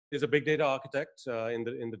is a big data architect in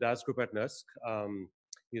the DAS group at NERSC.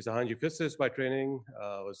 He's a high energy physicist by training,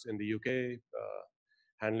 was in the UK,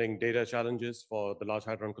 handling data challenges for the Large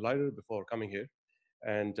Hadron Collider before coming here.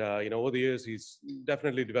 And over the years, he's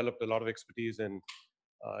definitely developed a lot of expertise in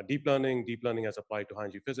deep learning as applied to high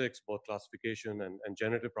energy physics, both classification and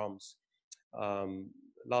generative problems.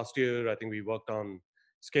 Last year, I think we worked on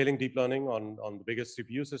scaling deep learning on the biggest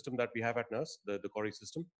CPU system that we have at NERSC, the Cori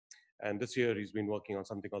system. And this year, he's been working on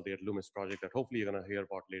something called the Loomis project that hopefully you're going to hear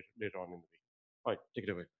about later on in the week. All right, take it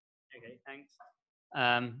away. Okay, thanks.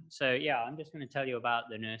 So yeah, I'm just going to tell you about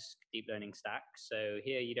the NERSC deep learning stack. So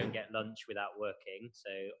here you don't get lunch without working. So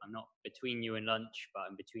I'm not between you and lunch, but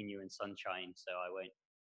I'm between you and sunshine. So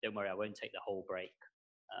don't worry, I won't take the whole break.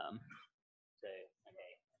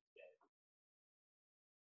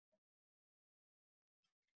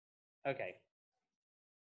 Okay.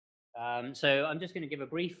 So I'm just going to give a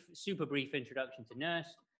super brief introduction to NERSC,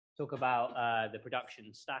 talk about the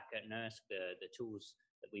production stack at NERSC, the tools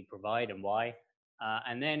that we provide and why,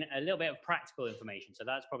 and then a little bit of practical information. So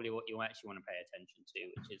that's probably what you actually want to pay attention to,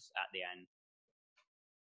 which is at the end.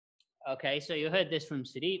 Okay, so you heard this from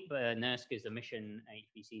Sudeep. NERSC is the Mission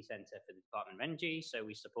HPC Center for the Department of Energy. So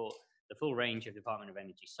we support the full range of Department of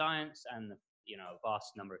Energy science and a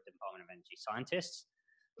vast number of Department of Energy scientists.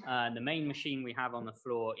 The main machine we have on the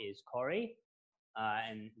floor is Cori,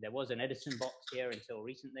 and there was an Edison box here until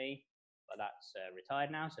recently, but that's retired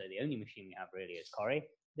now. So the only machine we have really is Cori.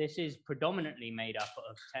 This is predominantly made up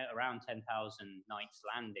of around 10,000 Knights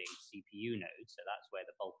Landing CPU nodes. So that's where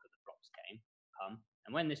the bulk of the flops come.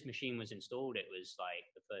 And when this machine was installed, it was like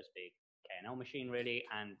the first big KNL machine really,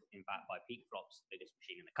 and in fact by peak flops, the biggest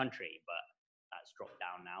machine in the country, but that's dropped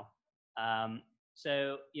down now.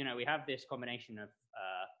 So we have this combination of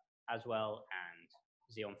Haswell and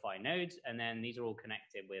Xeon Phi nodes, and then these are all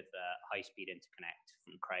connected with high-speed interconnect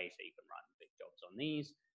from Cray, so you can run big jobs on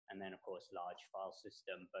these. And then, of course, large file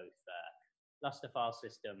system, both Lustre file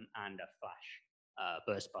system and a flash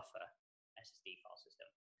burst buffer SSD file system.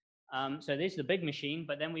 So this is the big machine,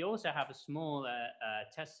 but then we also have a small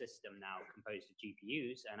test system now composed of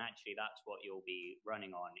GPUs, and actually that's what you'll be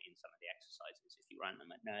running on in some of the exercises if you run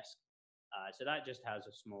them at NERSC. So that just has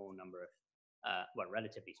a small number of,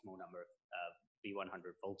 relatively small number of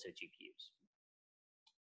V100 Volta GPUs.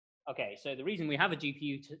 Okay, so the reason we have a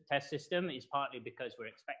GPU test system is partly because we're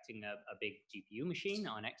expecting a big GPU machine,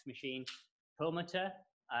 our next machine, Perlmutter.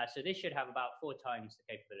 So this should have about 4 times the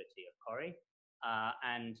capability of Cori.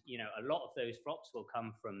 And a lot of those flops will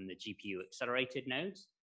come from the GPU accelerated nodes,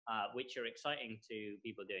 which are exciting to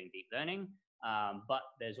people doing deep learning. But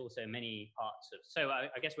there's also many parts of, so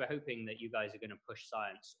I guess we're hoping that you guys are going to push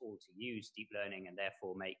science all to use deep learning and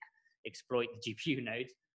therefore exploit the GPU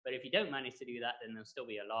nodes. But if you don't manage to do that, then there'll still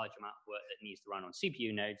be a large amount of work that needs to run on CPU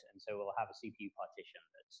nodes. And so we'll have a CPU partition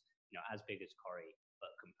that's as big as Cori, but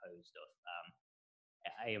composed of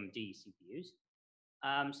AMD CPUs.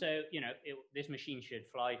 So this machine should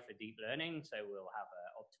fly for deep learning. So we'll have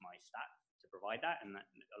an optimized stack to provide that, and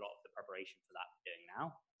a lot of the preparation for that we're doing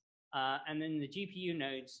now. And then the GPU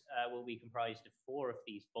nodes will be comprised of 4 of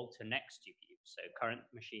these Volta Next GPUs. So current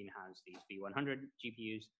machine has these V100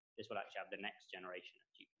 GPUs. This will actually have the next generation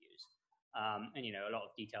of GPUs. And a lot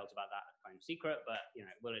of details about that are kind of secret, but it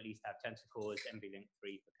will at least have tensor cores, NVLink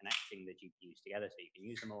 3 for connecting the GPUs together so you can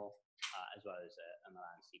use them all, as well as a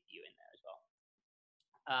Milan CPU in there as well.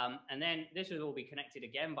 And then this will all be connected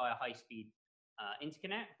again by a high-speed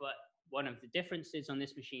interconnect, but one of the differences on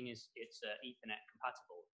this machine is it's Ethernet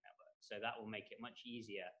compatible network. So that will make it much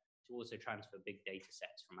easier to also transfer big data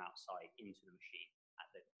sets from outside into the machine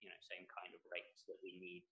at the same kind of rates that we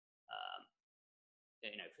need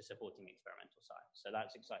for supporting experimental science. So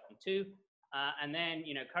that's exciting too. And then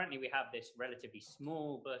currently we have this relatively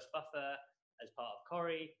small burst buffer as part of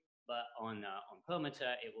Cori, but on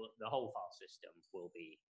Perlmutter, the whole file system will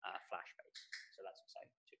be flash based. So that's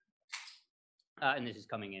exciting too. And this is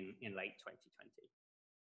coming in late 2020.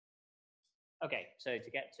 Okay, so to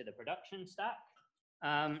get to the production stack.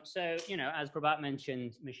 So, as Prabhat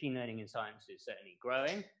mentioned, machine learning in science is certainly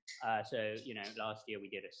growing. So, last year we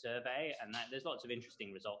did a survey, and there's lots of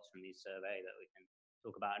interesting results from these survey that we can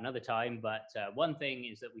talk about another time. But one thing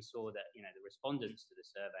is that we saw that, the respondents to the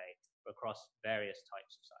survey were across various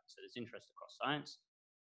types of science. So there's interest across science.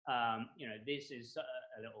 This is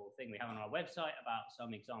a little thing we have on our website about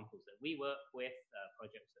some examples that we work with,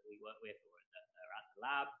 projects that we work with or that are at the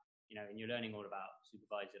lab, and you're learning all about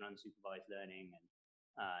supervised and unsupervised learning and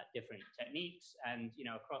different techniques. And,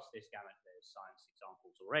 across this gamut, there's science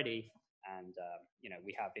examples already. And,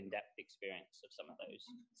 we have in-depth experience of some of those.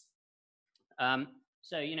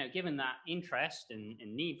 So, given that interest and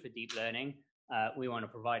need for deep learning, we want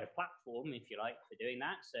to provide a platform, if you like, for doing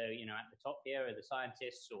that. So, at the top here are the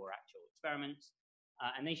scientists or actual experiments,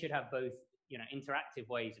 and they should have both, interactive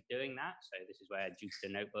ways of doing that. So this is where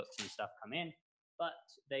Jupyter notebooks and stuff come in, but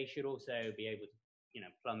they should also be able to,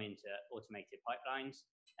 plumb into automated pipelines.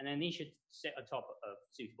 And then these should sit on top of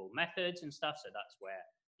suitable methods and stuff. So that's where,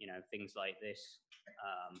 things like this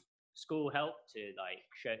school help to like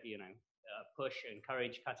show, push,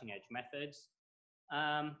 encourage cutting edge methods.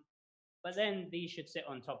 But then these should sit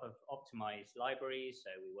on top of optimized libraries.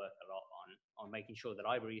 So we work a lot on making sure the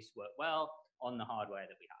libraries work well on the hardware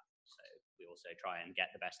that we have. So we also try and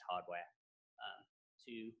get the best hardware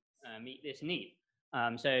to meet this need.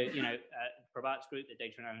 Prabat's group, the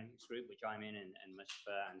data analytics group, which I'm in, and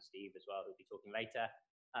Mustafa and Steve as well, who'll be talking later,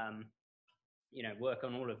 work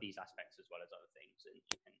on all of these aspects as well as other things. And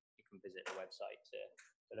you can visit the website to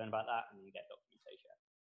learn about that and get documentation.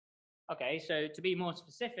 Okay, so to be more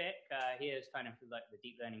specific, here's kind of like the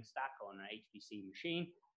deep learning stack on an HPC machine.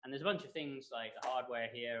 And there's a bunch of things like the hardware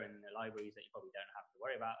here and the libraries that you probably don't have to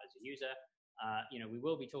worry about as a user. We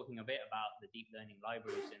will be talking a bit about the deep learning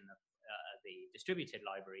libraries in the distributed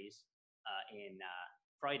libraries in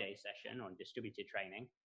Friday session on distributed training.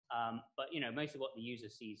 But most of what the user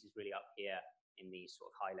sees is really up here in these sort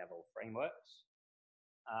of high-level frameworks.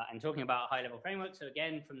 And talking about high-level frameworks, so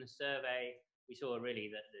again, from the survey, we saw really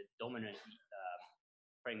that the dominant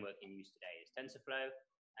framework in use today is TensorFlow.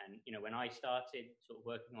 And when I started sort of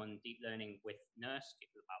working on deep learning with NERSC, it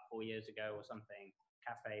was about 4 years ago or something,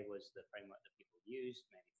 Caffe was the framework that people used,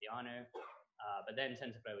 maybe Theano. But then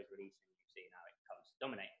TensorFlow was released, and you see now it comes to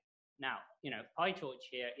dominate. Now, PyTorch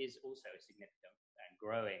here is also a significant and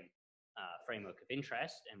growing framework of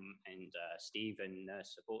interest, and Steve and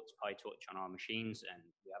NERSC supports PyTorch on our machines, and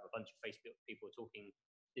we have a bunch of Facebook people talking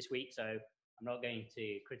this week, so I'm not going to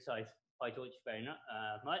criticize PyTorch very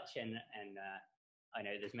much, and I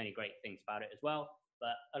know there's many great things about it as well,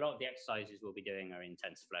 but a lot of the exercises we'll be doing are in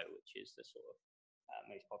TensorFlow, which is the sort of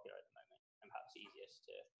most popular at the moment and perhaps easiest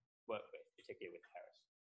to work with, particularly with Keras.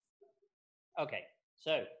 Okay,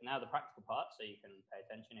 so now the practical part, so you can pay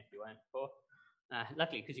attention if you weren't before.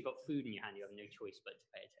 Luckily, because you've got food in your hand, you have no choice but to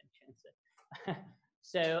pay attention.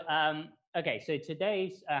 Okay, so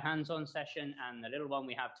today's hands-on session and the little one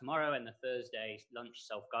we have tomorrow and the Thursday lunch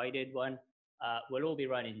self-guided one will all be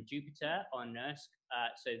run in Jupyter on NERSC.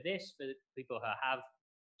 So this, for people who have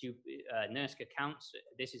NERSC accounts,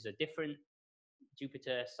 this is a different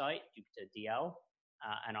Jupyter site, Jupyter DL,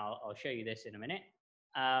 and I'll show you this in a minute.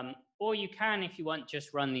 Or you can, if you want,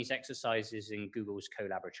 just run these exercises in Google's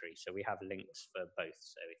Colaboratory. So we have links for both.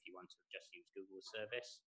 So if you want to just use Google's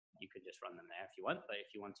service, you could just run them there if you want. But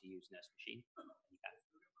if you want to use NERSC machine, you can.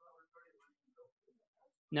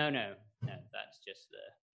 No, that's just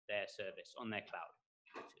their service on their cloud,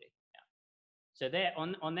 actually. Yeah. So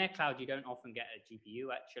on their cloud, you don't often get a GPU,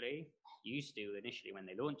 actually. You used to initially when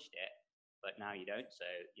they launched it, but now you don't. So,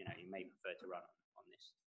 you may prefer to run on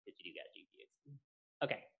this because you do get a GPU.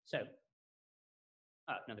 Okay, so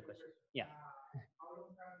another question. Yeah.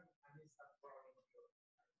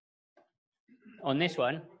 On this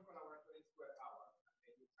one.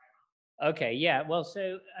 Okay, yeah. Well,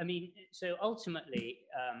 so ultimately,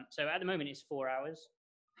 so at the moment it's 4 hours,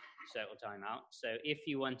 so it'll time out. So if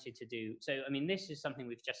you wanted to do, this is something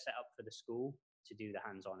we've just set up for the school to do the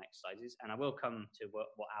hands-on exercises, and I will come to what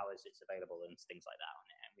hours it's available and things like that on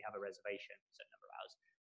it. And we have a reservation for a certain number of hours.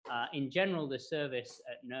 In general, the service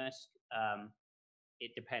at NERSC,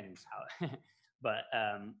 it depends how, but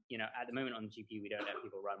at the moment on the GPU, we don't let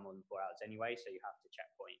people run more than 4 hours anyway, so you have to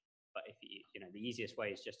checkpoint. But if the easiest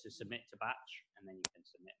way is just to submit to batch, and then you can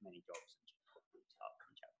submit many jobs and start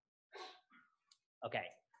from checkpoint. Okay,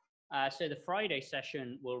 so the Friday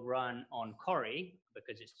session will run on Cori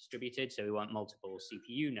because it's distributed, so we want multiple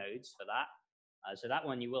CPU nodes for that. So that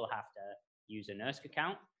one you will have to use a NERSC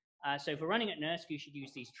account. So for running at NERSC, you should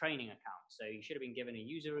use these training accounts. So you should have been given a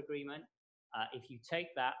user agreement. If you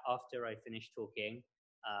take that after I finish talking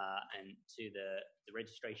and to the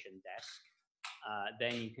registration desk,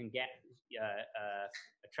 then you can get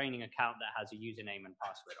a training account that has a username and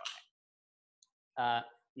password on it.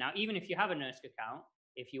 Now, even if you have a NERSC account,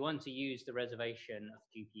 if you want to use the reservation of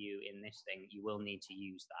GPU in this thing, you will need to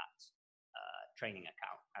use that training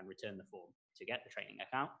account and return the form to get the training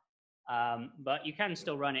account. But you can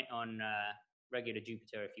still run it on regular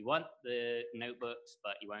Jupyter if you want the notebooks,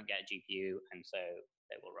 but you won't get a GPU, and so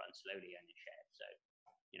they will run slowly and shared. So,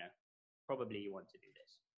 probably you want to do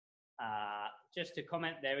this. Just to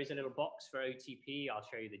comment, there is a little box for OTP. I'll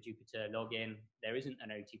show you the Jupyter login. There isn't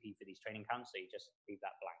an OTP for these training accounts, so you just leave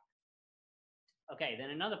that blank. Okay, then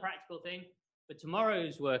another practical thing for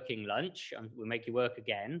tomorrow's working lunch, we'll make you work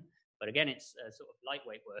again, but again, it's sort of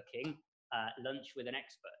lightweight working, lunch with an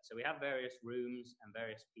expert. So we have various rooms and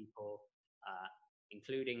various people,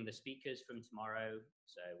 including the speakers from tomorrow.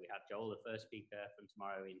 So we have Joel, the first speaker from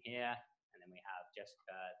tomorrow in here, and then we have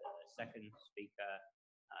Jessica, the second speaker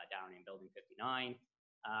down in building 59.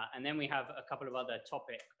 And then we have a couple of other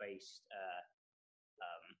topic-based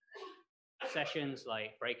sessions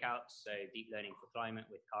like breakouts, so deep learning for climate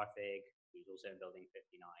with Karthik, who's also in building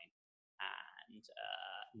 59, and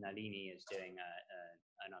Nalini is doing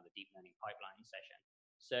another deep learning pipeline session.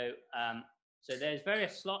 So so there's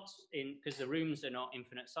various slots in, because the rooms are not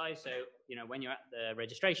infinite size, so you know, when you're at the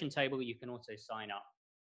registration table, you can also sign up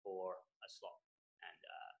for a slot, and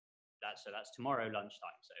that's tomorrow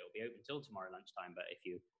lunchtime, so it'll be open till tomorrow lunchtime, but if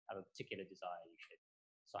you have a particular desire, you should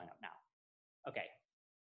sign up now. Okay.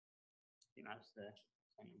 I think that's the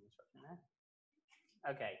instruction there.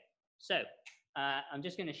 Okay, so I'm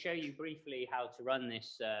just going to show you briefly how to run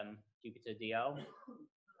this Jupyter DL.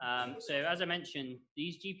 So as I mentioned,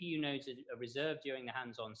 these GPU nodes are reserved during the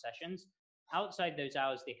hands-on sessions. Outside those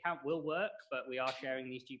hours, the account will work, but we are sharing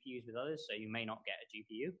these GPUs with others, so you may not get a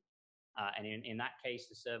GPU. And in that case,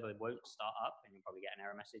 the server won't start up, and you'll probably get an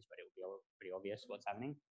error message, but it will be pretty obvious what's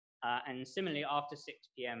happening. And similarly, after 6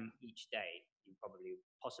 p.m. each day, you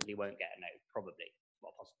possibly won't get a node, probably,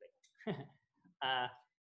 well, possibly.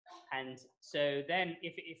 And so then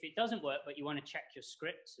if it doesn't work, but you want to check your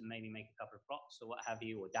scripts and maybe make a couple of plots or what have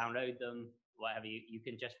you, or download them, whatever, you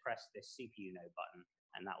can just press this CPU node button,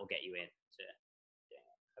 and that will get you in to doing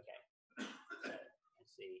it. Okay, so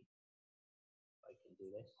let's see if I can do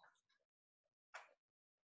this.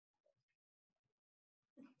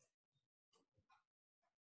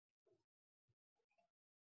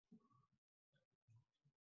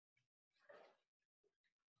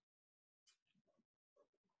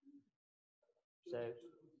 So,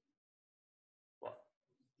 what?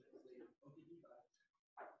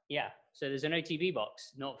 Yeah, so there's an OTB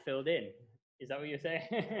box not filled in. Is that what you're saying?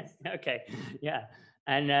 Okay, yeah.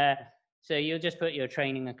 And so you'll just put your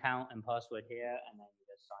training account and password here, and then you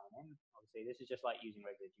just sign in. Obviously, this is just like using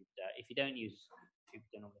regular Jupyter. If you don't use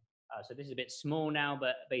Jupyter normally. So this is a bit small now,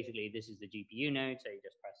 but basically this is the GPU node, so you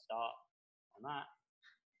just press start on that.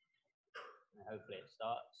 And hopefully it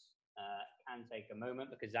starts. Can take a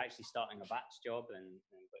moment because it's actually starting a batch job and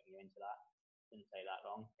putting you into that. Didn't take that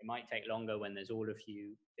long. It might take longer when there's all of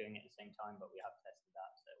you doing it at the same time, but we have tested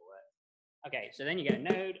that, so it will work. Okay, so then you get a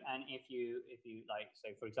node, and if you like,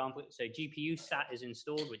 so for example, so GPU sat is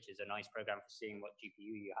installed, which is a nice program for seeing what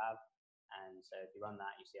GPU you have. And so if you run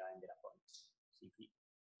that, you see I ended up on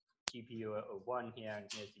GPU of 1 here, and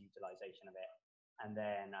here's the utilization of it. And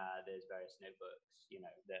then there's various notebooks, you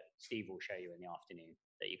know, that Steve will show you in the afternoon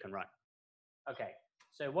that you can run. Okay,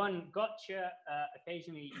 so one gotcha.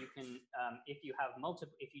 Occasionally you can, if you have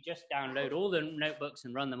multiple, if you just download all the notebooks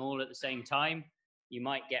and run them all at the same time, you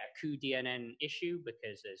might get a cuDNN issue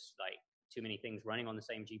because there's like too many things running on the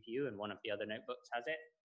same GPU and one of the other notebooks has it.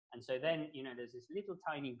 And so then, you know, there's this little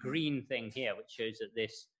tiny green thing here which shows that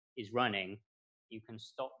this is running. You can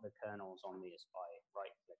stop the kernels on this by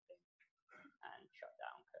right-clicking and shut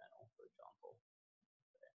down kernel, for example.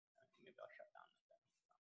 Maybe I'll shut down the kernel.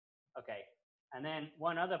 Okay, and then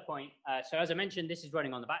one other point. So as I mentioned, this is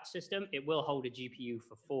running on the batch system. It will hold a GPU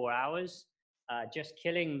for 4 hours. Just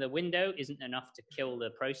killing the window isn't enough to kill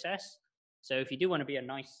the process. So if you do want to be a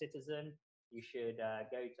nice citizen, you should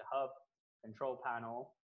go to Hub, Control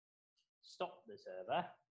Panel, stop the server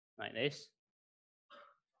like this.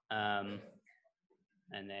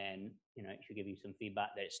 And then, you know, it should give you some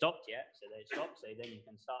feedback that it stopped yet. So that it stopped, so then you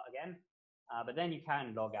can start again. But then you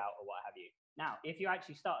can log out or what have you. Now, if you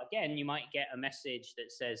actually start again, you might get a message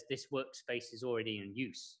that says this workspace is already in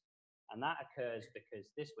use. And that occurs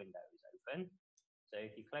because this window is open. So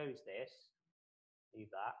if you close this,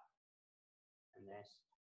 leave that, and this,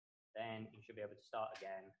 then you should be able to start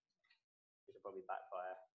again. This will probably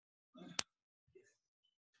backfire.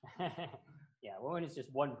 Yeah, well, when it's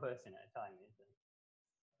just one person at a time,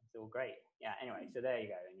 it's all great. Yeah, anyway, so there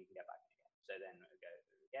you go, and you can get back in again. So then we'll go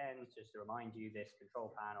through again, just to remind you, this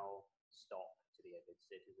control panel, stop to be a good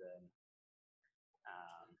citizen.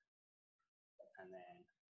 And then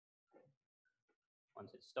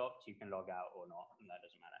once it's stopped, you can log out or not, and that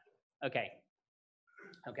doesn't matter. Okay.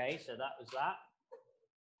 Okay, so that was that.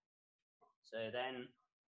 So then,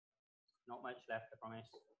 not much left, I promise.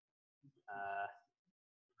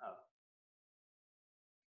 Oh.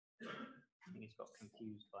 I think it's got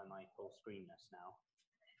confused by my full screenness now.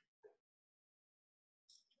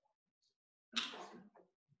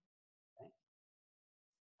 Okay.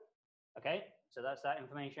 Okay, So that's that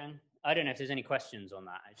information. I don't know if there's any questions on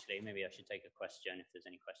that, actually. Maybe I should take a question if there's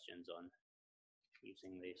any questions on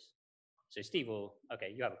using this. So Steve will, okay,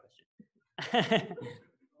 you have a question.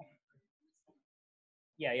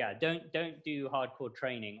 Yeah. Don't do hardcore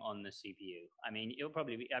training on the CPU. I mean, it'll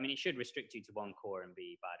probably be, I mean, it should restrict you to one core and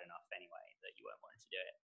be bad enough anyway that you won't want to do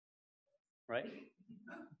it. Right?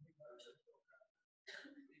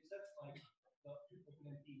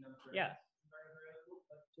 Yeah.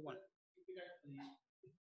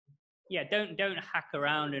 Yeah, don't hack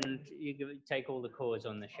around and you take all the cores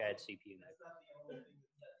on the shared CPU node.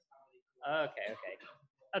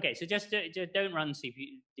 Okay. So just don't run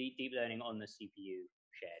CPU deep learning on the CPU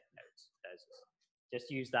shared nodes.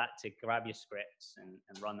 Just use that to grab your scripts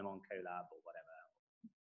and run them on Colab or whatever.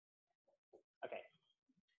 Okay.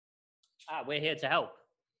 We're here to help.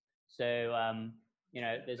 So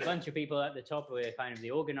there's a bunch of people at the top. We're kind of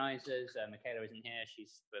the organizers. Michaela isn't here.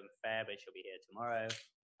 She's from FAIR, but she'll be here tomorrow.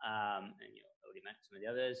 And you already met some of the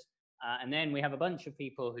others. And then we have a bunch of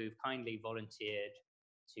people who've kindly volunteered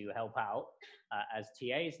to help out as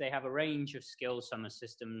TAs. They have a range of skills. Some are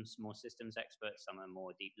more systems experts, some are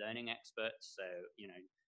more deep learning experts. So,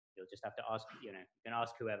 you'll just have to ask, you can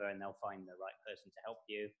ask whoever and they'll find the right person to help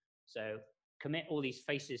you. So commit all these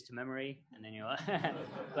faces to memory and then you'll,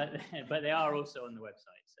 but they are also on the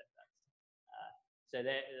website. So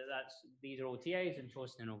these are all TAs, and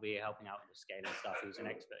Torsten will be helping out with the scaling stuff. He's an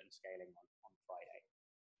expert in scaling on Friday.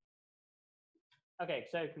 Okay,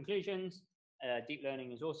 so conclusions. Deep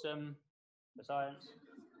learning is awesome for science.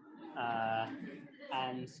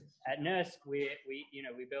 And at NERSC, we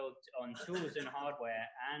build on tools and hardware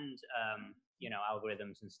and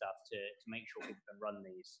algorithms and stuff to make sure people can run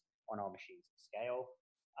these on our machines at scale.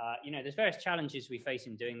 There's various challenges we face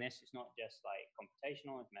in doing this. It's not just like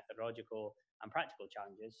computational, it's methodological and practical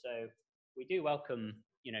challenges. So we do welcome,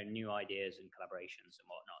 new ideas and collaborations and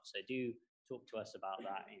whatnot. So do talk to us about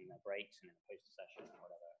that in the breaks and in the poster session or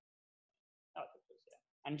whatever. Oh, yeah.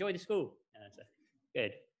 Enjoy the school.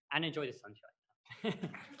 Good. And enjoy the sunshine.